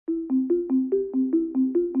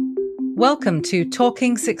Welcome to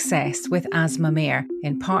Talking Success with Asma Mayer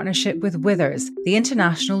in partnership with Withers, the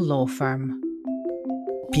international law firm.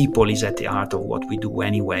 People is at the heart of what we do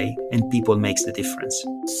anyway, and people makes the difference.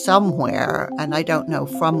 Somewhere, and I don't know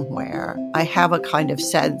from where, I have a kind of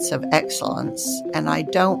sense of excellence, and I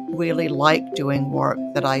don't really like doing work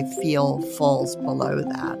that I feel falls below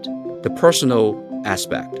that. The personal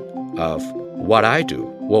aspect of what I do,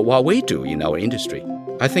 what we do in our industry,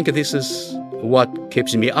 I think this is what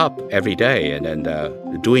keeps me up every day and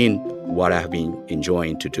doing what I've been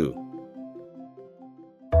enjoying to do.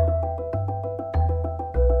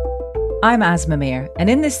 I'm Asma Mayer,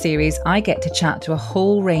 and in this series, I get to chat to a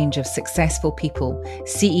whole range of successful people,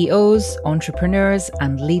 CEOs, entrepreneurs,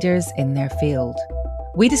 and leaders in their field.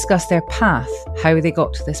 We discuss their path, how they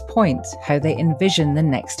got to this point, how they envision the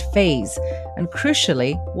next phase, and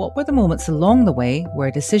crucially, what were the moments along the way where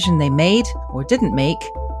a decision they made or didn't make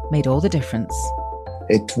made all the difference.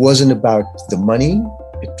 It wasn't about the money.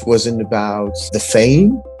 It wasn't about the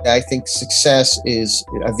fame. I think success is,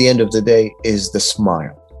 at the end of the day, is the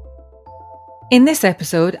smile. In this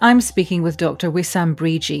episode, I'm speaking with Dr. Wisam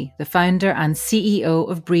Breegi, the founder and CEO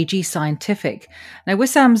of Breegi Scientific. Now,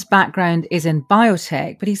 Wisam's background is in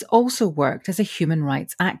biotech, but he's also worked as a human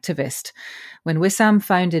rights activist. When Wisam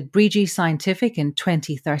founded Breegi Scientific in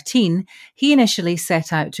 2013, he initially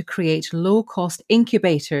set out to create low-cost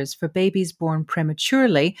incubators for babies born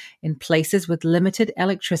prematurely in places with limited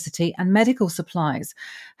electricity and medical supplies.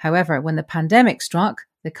 However, when the pandemic struck,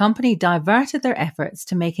 the company diverted their efforts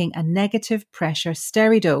to making a negative pressure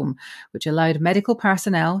SteriDome, which allowed medical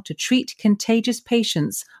personnel to treat contagious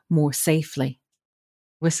patients more safely.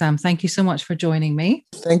 Wisam, thank you so much for joining me.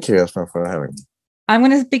 Thank you, Asma, for having me. I'm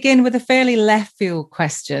going to begin with a fairly left field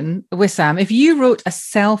question. Wisam, if you wrote a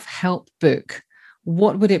self-help book,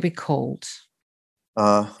 what would it be called?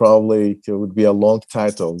 Probably it would be a long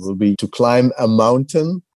title. It would be To Climb a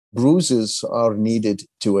Mountain, Bruises Are Needed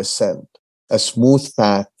to Ascend. A smooth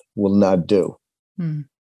path will not do.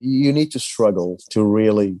 You need to struggle to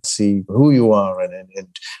really see who you are and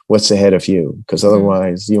what's ahead of you, because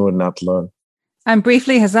otherwise you will not learn. And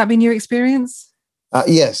briefly, has that been your experience?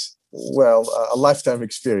 Yes. Well, a lifetime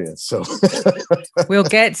experience. So we'll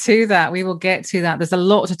get to that. We will get to that. There's a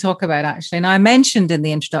lot to talk about, actually. And I mentioned in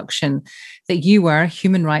the introduction that you were a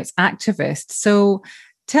human rights activist. So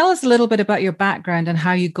tell us a little bit about your background and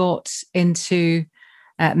how you got into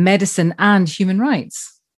medicine and human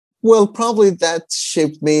rights. Well, probably that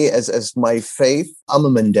shaped me as my faith. I'm a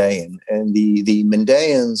Mandaean, and the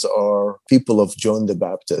Mandaeans are people of John the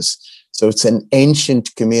Baptist. So it's an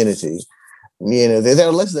ancient community. You know, there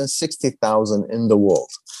are less than 60,000 in the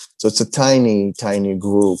world. So it's a tiny, tiny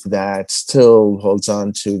group that still holds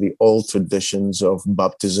on to the old traditions of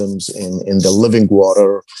baptisms in the living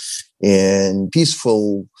water and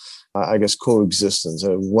peaceful coexistence.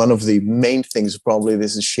 One of the main things, probably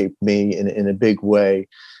this has shaped me in a big way,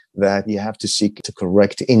 that you have to seek to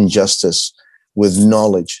correct injustice with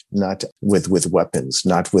knowledge, not with weapons,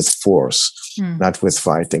 not with force, not with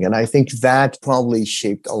fighting. And I think that probably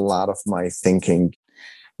shaped a lot of my thinking.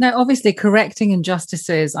 Now, obviously, correcting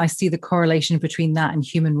injustices, I see the correlation between that and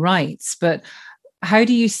human rights. But how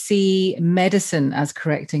do you see medicine as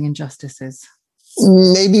correcting injustices?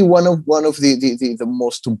 Maybe one of the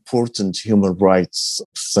most important human rights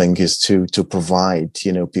thing is to provide,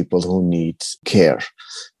 people who need care,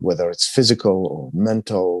 whether it's physical or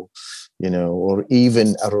mental, or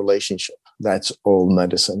even a relationship. That's all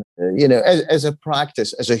medicine. As a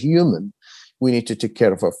practice, as a human, we need to take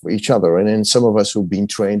care of each other. And in some of us who've been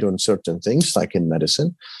trained on certain things, like in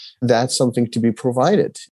medicine, that's something to be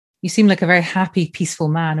provided. You seem like a very happy, peaceful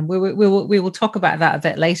man. And we will talk about that a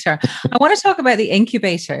bit later. I want to talk about the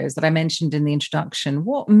incubators that I mentioned in the introduction.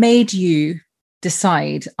 What made you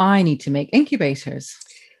decide I need to make incubators?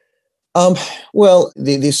 Well,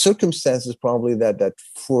 the circumstances probably that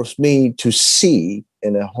forced me to see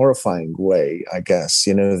in a horrifying way, I guess,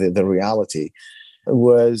 the reality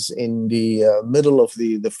was in the middle of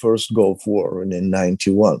the first Gulf War in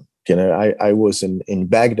 1991. I was in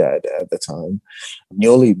Baghdad at the time,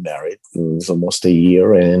 newly married. It was almost a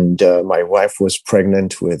year, and my wife was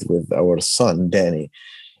pregnant with our son, Danny.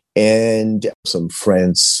 And some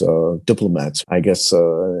friends, diplomats, I guess,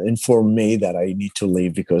 informed me that I need to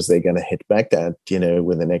leave because they're going to hit Baghdad,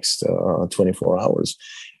 within the next 24 hours.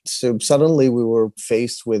 So suddenly we were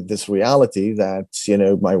faced with this reality that,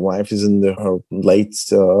 my wife is in her late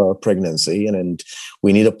pregnancy and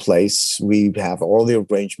we need a place. We have all the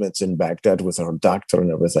arrangements in Baghdad with our doctor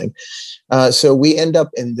and everything. So we end up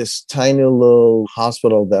in this tiny little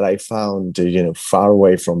hospital that I found, far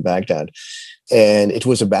away from Baghdad. And it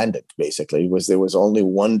was abandoned, basically. There was only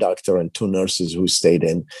one doctor and two nurses who stayed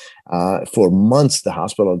in. For months, the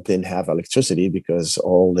hospital didn't have electricity because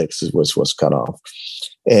all the electricity was cut off.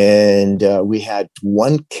 And we had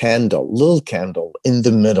one little candle in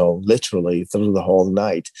the middle, literally through the whole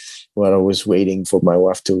night, where I was waiting for my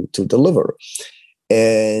wife to deliver.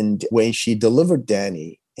 And when she delivered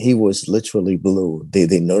Danny, he was literally blue.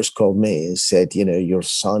 The nurse called me and said, your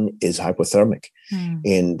son is hypothermic.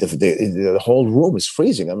 And the whole room is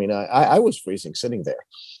freezing. I mean, I was freezing sitting there.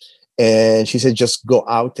 And she said, just go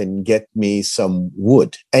out and get me some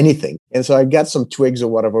wood, anything. And so I got some twigs or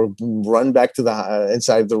whatever, run back to the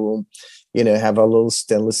inside the room, have a little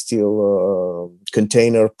stainless steel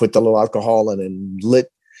container, put a little alcohol in and lit,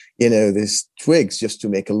 these twigs just to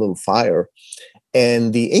make a little fire.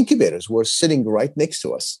 And the incubators were sitting right next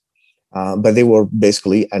to us, but they were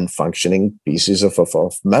basically unfunctioning pieces of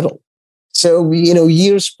metal. So,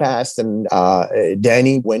 years passed, and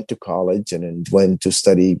Danny went to college and went to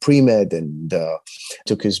study pre-med and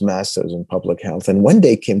took his master's in public health. And one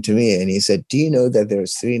day came to me and he said, do you know that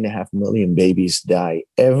there's 3.5 million babies die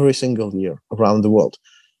every single year around the world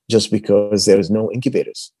just because there is no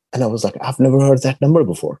incubators? And I was like, I've never heard that number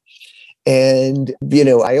before. And,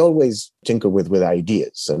 I always tinker with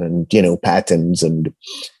ideas and patents.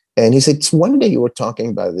 And he said, one day you were talking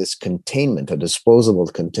about this containment, a disposable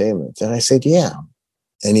containment. And I said, yeah.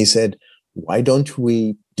 And he said, why don't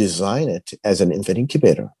we design it as an infant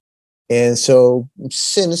incubator? And so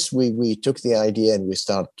since we took the idea and we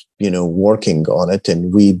started, working on it,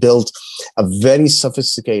 and we built a very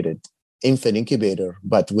sophisticated infant incubator,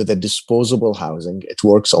 but with a disposable housing. It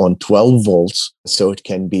works on 12 volts, so it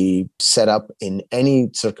can be set up in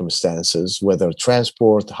any circumstances, whether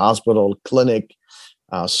transport, hospital, clinic,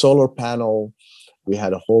 solar panel. We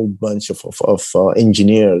had a whole bunch of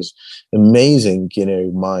engineers, amazing,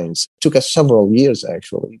 minds. It took us several years,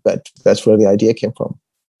 actually, but that's where the idea came from.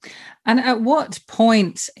 And at what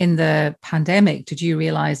point in the pandemic did you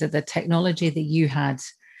realize that the technology that you had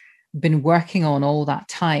been working on all that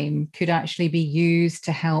time could actually be used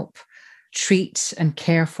to help treat and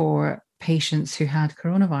care for patients who had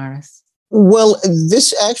coronavirus? Well,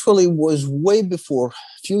 this actually was way before,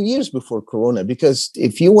 a few years before Corona, because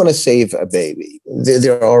if you want to save a baby,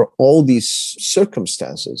 there are all these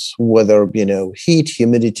circumstances, whether, heat,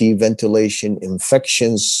 humidity, ventilation,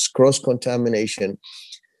 infections, cross-contamination.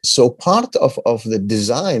 So part of the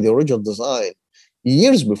design, the original design,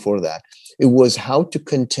 years before that, it was how to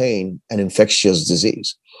contain an infectious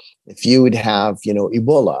disease. If you would have,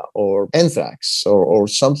 Ebola or anthrax or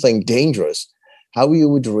something dangerous, how you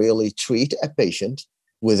would really treat a patient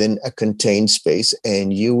within a contained space,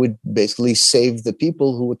 and you would basically save the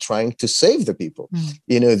people who were trying to save the people,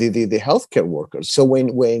 the healthcare workers. So when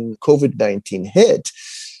COVID-19 hit,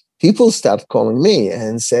 people started calling me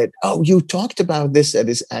and said, oh, you talked about this, that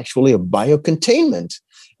is actually a biocontainment.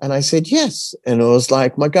 And I said, yes. And I was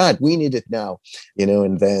like, my God, we need it now.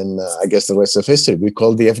 And then I guess the rest of history, we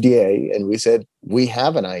called the FDA and we said, we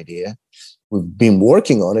have an idea. We've been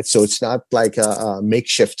working on it. So it's not like a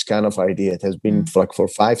makeshift kind of idea. It has been like for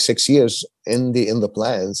 5-6 years in the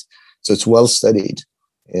plans. So it's well studied.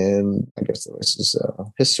 And I guess the rest is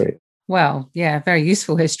history. Well, yeah, very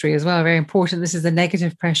useful history as well. Very important. This is the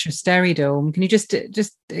negative pressure SteriDome. Can you just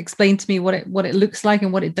explain to me what it looks like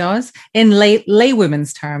and what it does in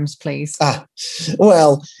laywomen's terms, please?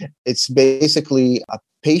 Well, it's basically a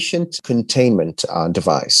patient containment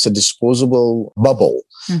device, a disposable bubble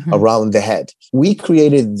around the head. We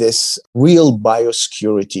created this real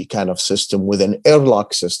biosecurity kind of system with an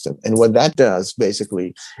airlock system. And what that does,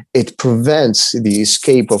 basically, it prevents the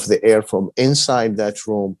escape of the air from inside that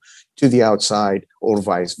room to the outside or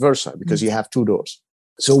vice versa, because you have two doors.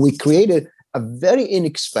 So we created a very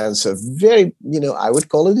inexpensive, very, I would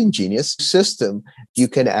call it ingenious system. You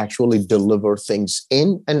can actually deliver things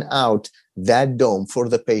in and out that dome for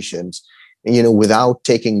the patients, without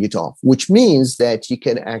taking it off, which means that you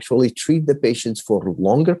can actually treat the patients for a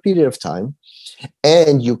longer period of time,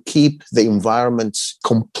 and you keep the environment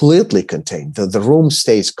completely contained. The room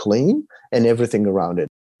stays clean and everything around it.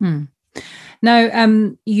 Now,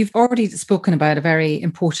 you've already spoken about a very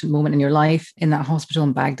important moment in your life in that hospital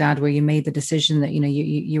in Baghdad, where you made the decision that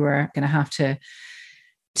you were going to have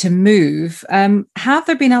to move. Have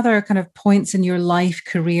there been other kind of points in your life,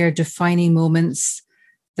 career defining moments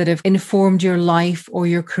that have informed your life or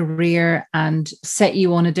your career and set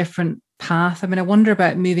you on a different path? I mean, I wonder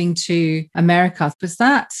about moving to America. Was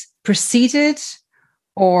that preceded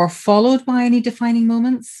or followed by any defining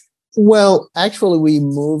moments? Well, actually, we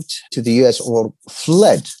moved to the U.S. or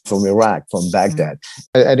fled from Iraq, from Baghdad.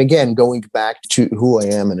 And again, going back to who I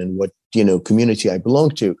am and what community I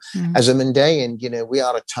belong to. As a Mandaean, we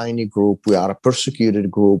are a tiny group. We are a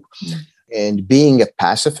persecuted group. And being a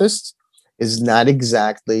pacifist is not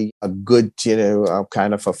exactly a good,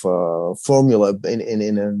 kind of a formula in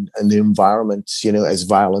an environment, as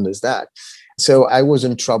violent as that. So I was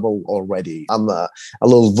in trouble already. I'm a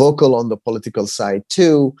little vocal on the political side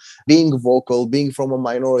too. Being vocal, being from a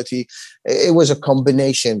minority, it was a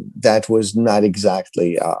combination that was not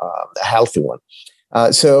exactly a healthy one.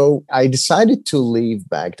 So I decided to leave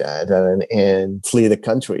Baghdad and flee the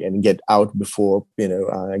country and get out before,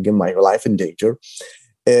 get my life in danger.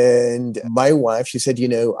 And my wife, she said,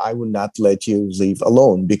 I will not let you leave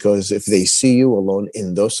alone, because if they see you alone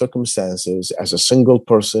in those circumstances as a single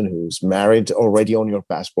person who's married already on your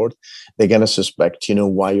passport, they're going to suspect,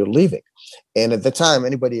 why you're leaving. And at the time,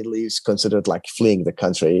 anybody leaves considered like fleeing the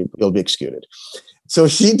country, you'll be executed. So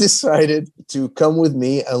she decided to come with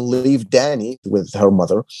me and leave Danny with her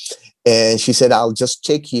mother. And she said, I'll just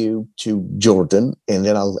take you to Jordan and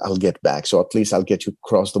then I'll get back. So at least I'll get you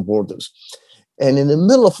across the borders. And in the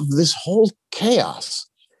middle of this whole chaos,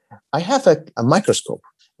 I have a microscope.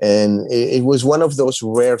 And it was one of those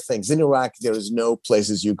rare things. In Iraq, there is no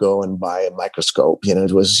places you go and buy a microscope.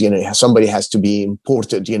 It was, somebody has to be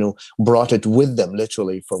imported, brought it with them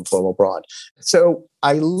literally from abroad. So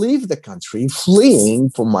I leave the country fleeing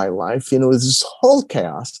for my life, this whole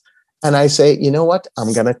chaos. And I say, you know what?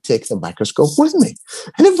 I'm going to take the microscope with me.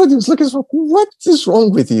 And everybody was looking, what is wrong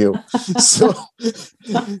with you? So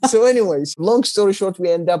anyways, long story short, we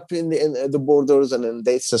end up in the borders, and then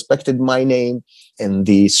they suspected my name, and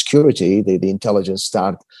the security, the intelligence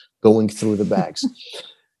start going through the bags.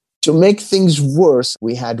 To make things worse,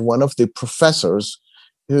 we had one of the professors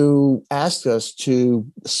who asked us to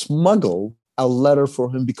smuggle a letter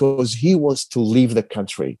for him because he wants to leave the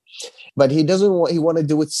country. But he want to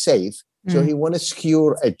do it safe. So he want to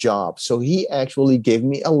secure a job. So he actually gave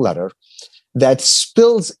me a letter that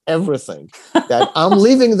spills everything, that I'm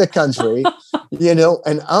leaving the country,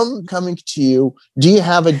 and I'm coming to you. Do you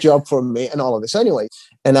have a job for me? And all of this. Anyway,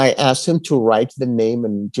 and I asked him to write the name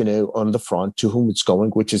and, on the front to whom it's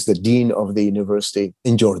going, which is the dean of the university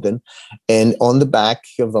in Jordan. And on the back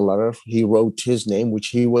of the letter, he wrote his name, which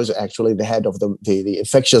he was actually the head of the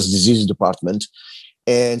infectious disease department.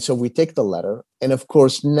 And so we take the letter. And of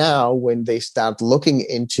course, now when they start looking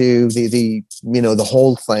into the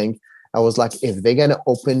whole thing, I was like, if they're going to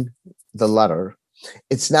open the letter,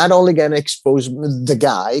 it's not only going to expose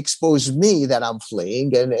me that I'm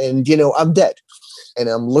fleeing and I'm dead. And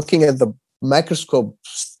I'm looking at the microscope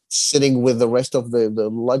sitting with the rest of the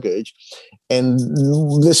luggage. And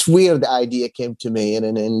this weird idea came to me.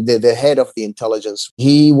 And the head of the intelligence,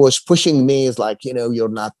 he was pushing me. It's like, you're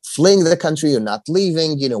not fleeing the country. You're not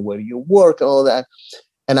leaving, where you work, all that.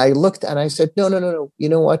 And I looked and I said, no. You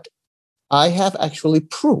know what? I have actually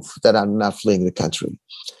proof that I'm not fleeing the country.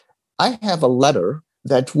 I have a letter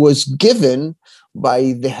that was given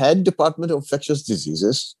by the head department of infectious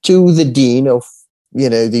diseases to the dean of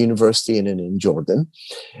the university in Jordan.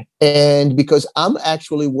 And because I'm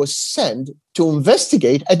actually was sent to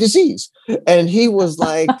investigate a disease. And he was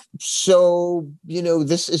like, so,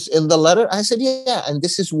 this is in the letter? I said, yeah. And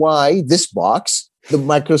this is why this box, the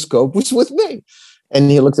microscope, was with me. And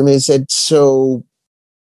he looked at me and said, so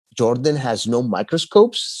Jordan has no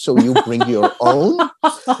microscopes, so you bring your own?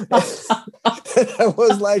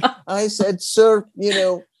 And I said, sir,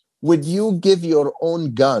 would you give your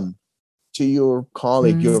own gun to your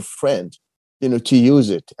colleague, your friend, to use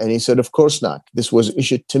it? And he said, of course not. This was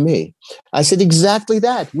issued to me. I said, exactly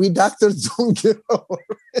that. We doctors don't give over.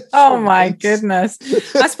 Oh my goodness.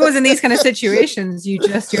 I suppose in these kind of situations,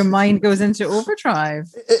 your mind goes into overdrive.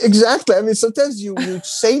 Exactly. I mean, sometimes you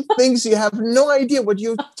say things, you have no idea what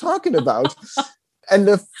you're talking about. And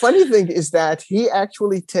the funny thing is that he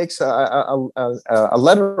actually takes a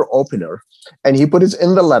letter opener and he put it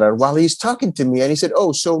in the letter while he's talking to me. And he said,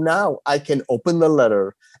 oh, so now I can open the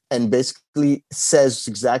letter and basically says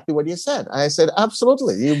exactly what you said. I said,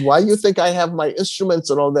 absolutely. Why do you think I have my instruments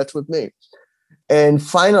and all that with me? And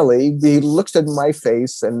finally, he looked at my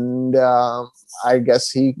face and I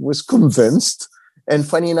guess he was convinced. And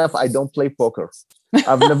funny enough, I don't play poker.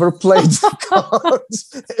 I've never played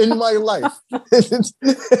cards in my life.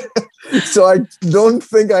 So I don't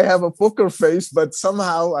think I have a poker face, but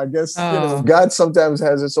somehow I guess God sometimes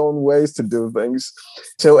has his own ways to do things.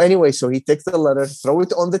 So anyway, so he takes the letter, throw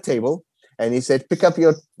it on the table, and he said, pick up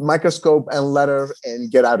your microscope and letter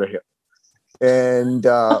and get out of here. And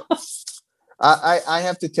I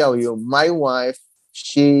have to tell you, my wife,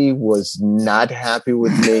 she was not happy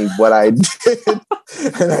with me, what I did.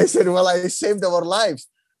 And I said, well, I saved our lives.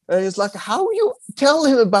 And it's like, how you tell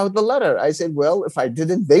him about the letter? I said, well, if I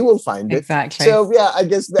didn't, they will find it. Exactly. So yeah, I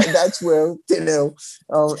guess that's where,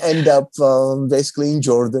 end up basically in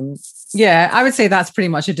Jordan. Yeah, I would say that's pretty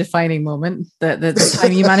much a defining moment. The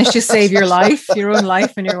time you managed to save your life, your own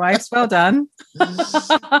life and your wife's. Well done.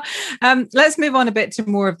 Let's move on a bit to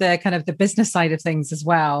more of the kind of the business side of things as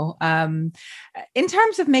well. In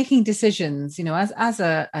terms of making decisions, as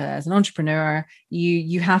an entrepreneur,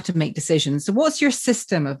 you have to make decisions. So what's your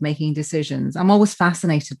system of making decisions? I'm always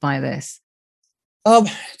fascinated by this.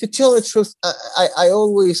 To tell the truth, I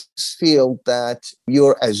always feel that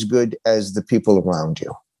you're as good as the people around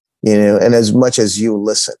you, and as much as you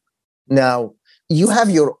listen. Now, you have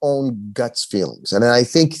your own guts feelings. And I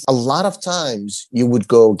think a lot of times you would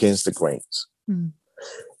go against the grains. Mm.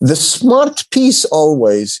 The smart piece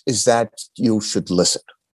always is that you should listen.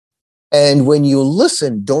 And when you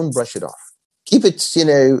listen, don't brush it off. Keep it,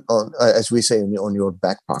 as we say, on your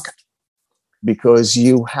back pocket, because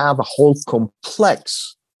you have a whole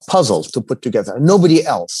complex puzzle to put together. Nobody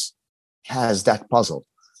else has that puzzle.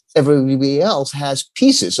 Everybody else has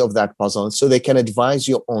pieces of that puzzle, so they can advise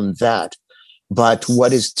you on that. But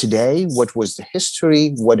what is today, what was the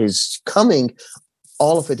history, what is coming,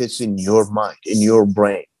 all of it is in your mind, in your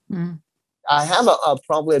brain. Mm. I have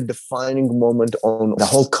probably a defining moment on the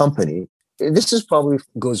whole company. This is probably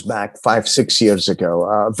goes back 5-6 years ago.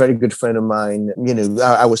 A very good friend of mine,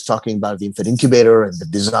 I was talking about the infant incubator and the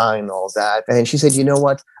design, all that. And she said, you know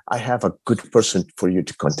what? I have a good person for you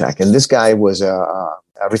to contact. And this guy was a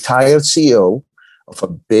retired CEO of a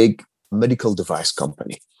big medical device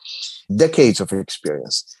company. Decades of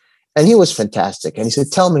experience. And he was fantastic. And he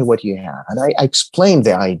said, tell me what you have. And I explained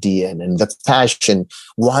the idea and the passion,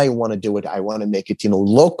 why I want to do it. I want to make it,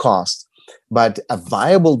 low cost, but a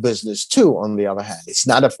viable business too, on the other hand. It's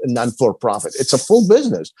not a non-for-profit. It's a full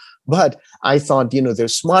business. But I thought,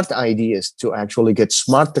 there's smart ideas to actually get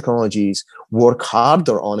smart technologies, work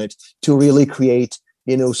harder on it to really create,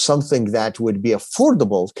 something that would be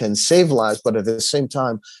affordable, can save lives, but at the same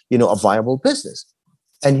time, a viable business.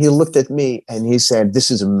 And he looked at me and he said,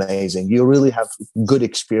 this is amazing. You really have good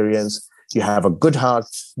experience. You have a good heart,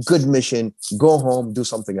 good mission. Go home, do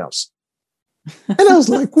something else. And I was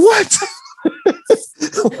like, what?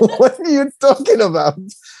 What are you talking about?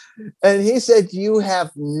 And he said, you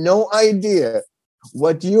have no idea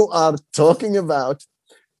what you are talking about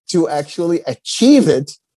to actually achieve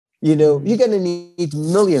it. You're going to need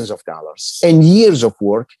millions of dollars and years of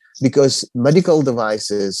work, because medical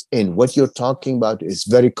devices and what you're talking about is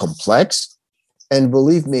very complex. And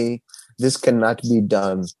believe me, this cannot be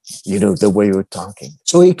done, the way you're talking.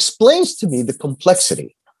 So he explains to me the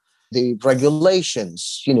complexity, the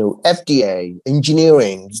regulations, FDA,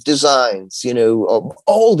 engineering, designs,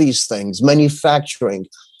 all these things, manufacturing.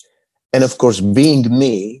 And of course, being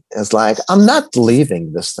me, it's like, I'm not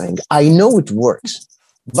leaving this thing. I know it works,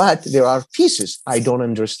 but there are pieces I don't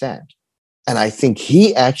understand. And I think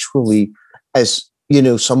he actually, as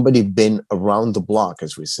somebody been around the block,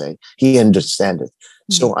 as we say, he understands it.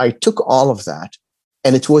 Mm-hmm. So I took all of that,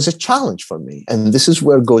 and it was a challenge for me. And this is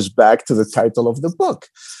where it goes back to the title of the book.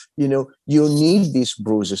 You need these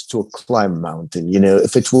bruises to climb a mountain.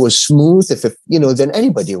 If it was smooth, then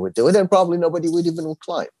anybody would do it, and probably nobody would even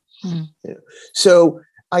climb. Mm-hmm. So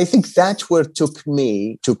I think that's where it took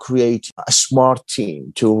me to create a smart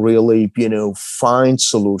team to really, find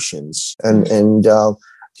solutions. And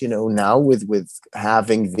now with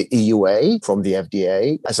having the EUA from the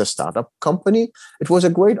FDA as a startup company, it was a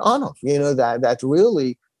great honor, that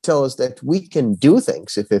really tells us that we can do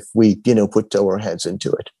things if we, put our heads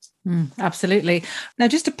into it. Absolutely. Now,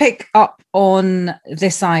 just to pick up on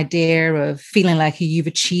this idea of feeling like you've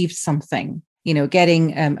achieved something,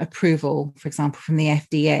 getting approval, for example, from the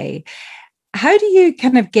FDA. How do you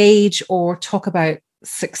kind of gauge or talk about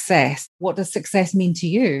success? What does success mean to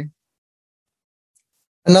you?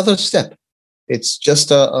 Another step. It's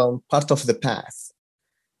just a part of the path.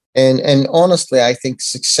 And honestly, I think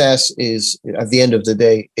success is, at the end of the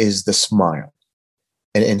day, is the smile.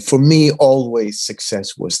 And for me, always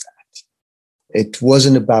success was that. It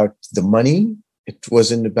wasn't about the money. It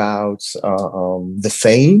wasn't about the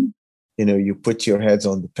fame. You put your heads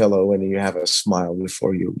on the pillow and you have a smile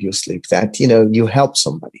before you sleep. That, you help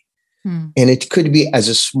somebody. And it could be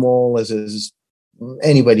as small as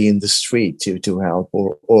anybody in the street to help,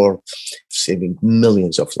 or saving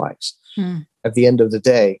millions of lives. At the end of the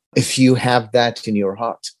day, if you have that in your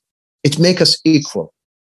heart, it makes us equal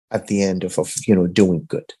at the end of doing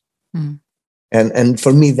good. And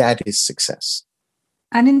for me, that is success.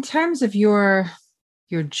 And in terms of your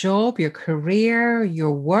job, your career,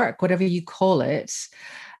 your work, whatever you call it,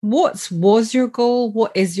 What was your goal?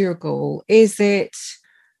 What is your goal? Is it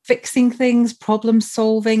fixing things, problem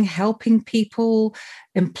solving, helping people,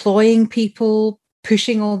 employing people,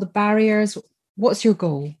 pushing all the barriers? What's your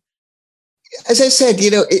goal? As I said,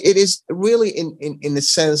 it is really in the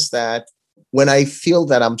sense that when I feel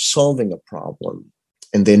that I'm solving a problem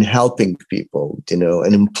and then helping people,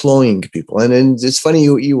 and employing people. And then it's funny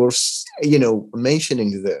you were,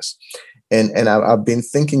 mentioning this. And I've been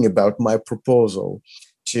thinking about my proposal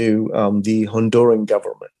to the Honduran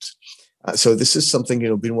government. So this is something,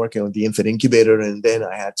 been working on the infant incubator. And then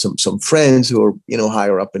I had some friends who are,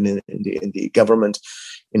 higher up in the government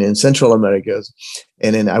in Central America.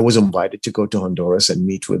 And then I was invited to go to Honduras and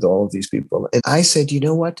meet with all of these people. And I said, you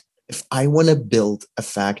know what? If I want to build a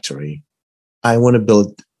factory, I want to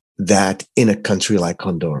build that in a country like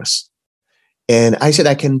Honduras. And I said,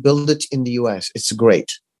 I can build it in the US. It's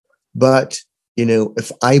great. But,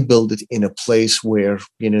 if I build it in a place where,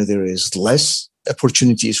 there is less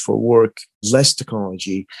opportunities for work, less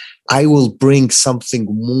technology, I will bring something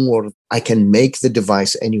more. I can make the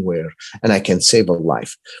device anywhere and I can save a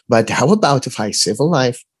life. But how about if I save a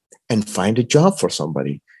life and find a job for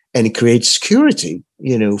somebody and create security,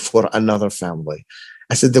 for another family?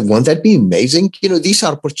 I said, won't that be amazing? These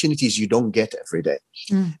are opportunities you don't get every day.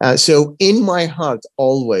 So in my heart,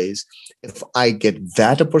 always, if I get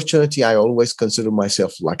that opportunity, I always consider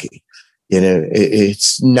myself lucky.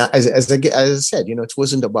 It's not, as I said, it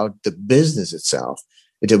wasn't about the business itself.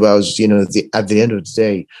 It was, at the end of the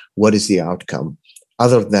day, what is the outcome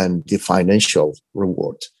other than the financial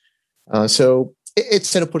reward? So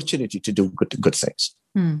it's an opportunity to do good things.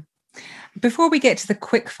 Before we get to the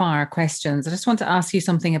quick fire questions, I just want to ask you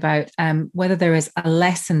something about whether there is a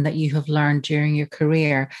lesson that you have learned during your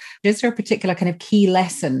career. Is there a particular kind of key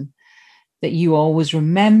lesson that you always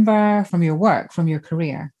remember from your work, from your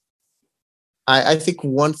career? I think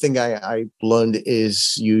one thing I learned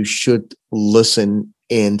is you should listen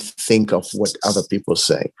and think of what other people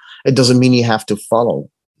say. It doesn't mean you have to follow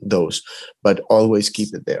those, but always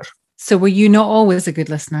keep it there. So were you not always a good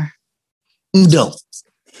listener? No.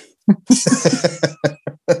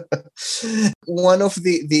 One of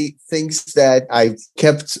the things that I've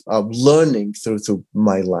kept learning through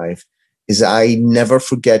my life is I never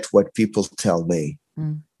forget what people tell me.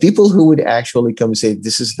 People who would actually come and say,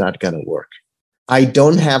 this is not going to work. I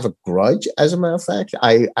don't have a grudge, as a matter of fact.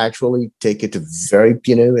 I actually take it very,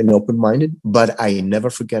 and open-minded, but I never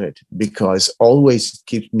forget it because always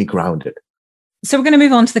keeps me grounded. So we're going to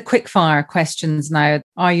move on to the quick fire questions now.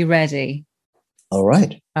 Are you ready? All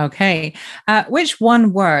right. Okay. Which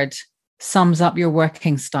one word sums up your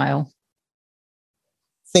working style?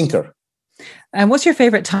 Thinker. And what's your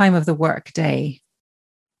favorite time of the work day?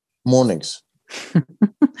 Mornings.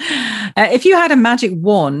 If you had a magic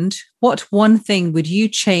wand, what one thing would you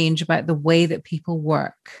change about the way that people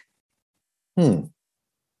work?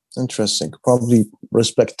 Interesting. Probably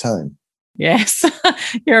respect time. Yes,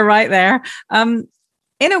 you're right there.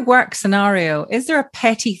 In a work scenario, is there a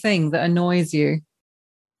petty thing that annoys you?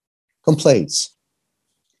 Complaints.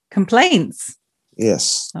 Complaints?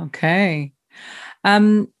 Yes. Okay.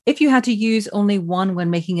 If you had to use only one when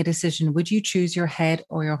making a decision, would you choose your head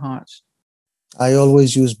or your heart? I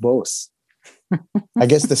always use both. I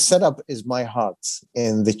guess the setup is my heart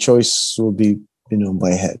and the choice will be,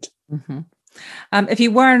 my head. Mm-hmm. If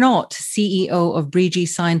you were not CEO of Breegi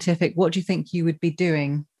Scientific, what do you think you would be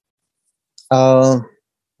doing?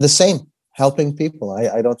 The same, helping people.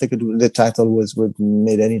 I don't think the title would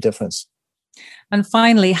made any difference. And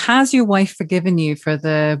finally, has your wife forgiven you for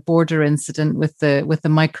the border incident with the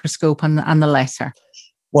microscope and the letter?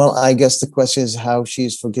 Well, I guess the question is how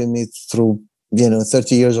she's forgiven me through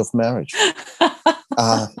 30 years of marriage.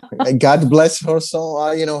 God bless her soul,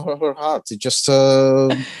 her heart. It just,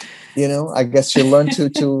 I guess she learned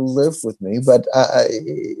to live with me. But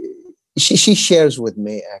she shares with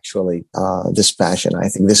me, actually, this passion. I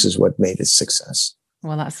think this is what made it success.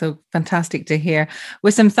 Well, that's so fantastic to hear.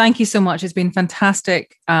 Wisam, thank you so much. It's been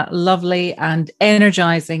fantastic, lovely and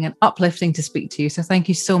energizing and uplifting to speak to you. So thank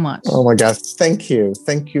you so much. Oh my God. Thank you.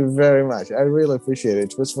 Thank you very much. I really appreciate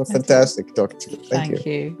it. It was fantastic talking to you. Thank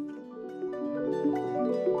you.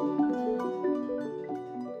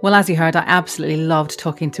 Well, as you heard, I absolutely loved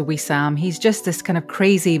talking to Wisam. He's just this kind of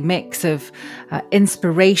crazy mix of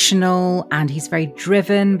inspirational, and he's very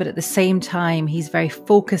driven, but at the same time, he's very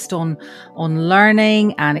focused on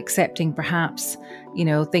learning and accepting perhaps,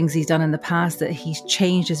 things he's done in the past that he's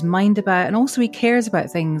changed his mind about. And also he cares about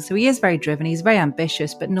things. So he is very driven. He's very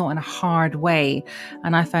ambitious, but not in a hard way.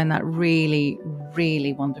 And I found that really,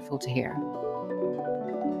 really wonderful to hear.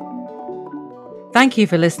 Thank you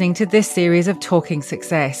for listening to this series of Talking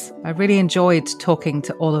Success. I really enjoyed talking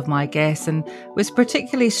to all of my guests and was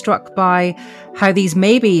particularly struck by how these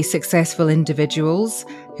may be successful individuals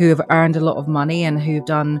who have earned a lot of money and who've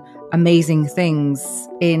done amazing things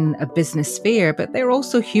in a business sphere, but they're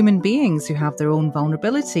also human beings who have their own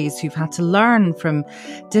vulnerabilities, who've had to learn from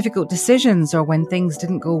difficult decisions or when things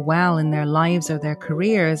didn't go well in their lives or their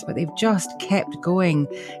careers, but they've just kept going,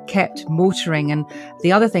 kept motoring. And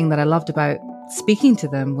the other thing that I loved about speaking to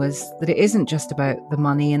them was that it isn't just about the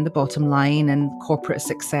money and the bottom line and corporate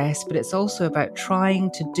success, but it's also about trying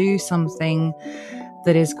to do something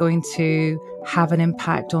that is going to have an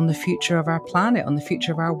impact on the future of our planet, on the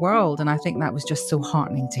future of our world. And I think that was just so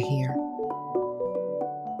heartening to hear.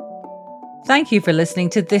 Thank you for listening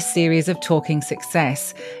to this series of Talking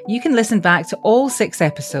Success. You can listen back to all 6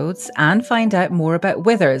 episodes and find out more about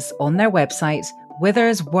Withers on their website,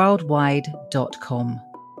 withersworldwide.com.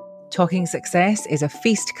 Talking Success is a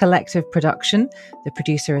Feast Collective production. The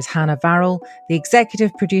producer is Hannah Varrell. The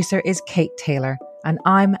executive producer is Kate Taylor. And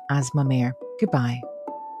I'm Asma Mayer. Goodbye.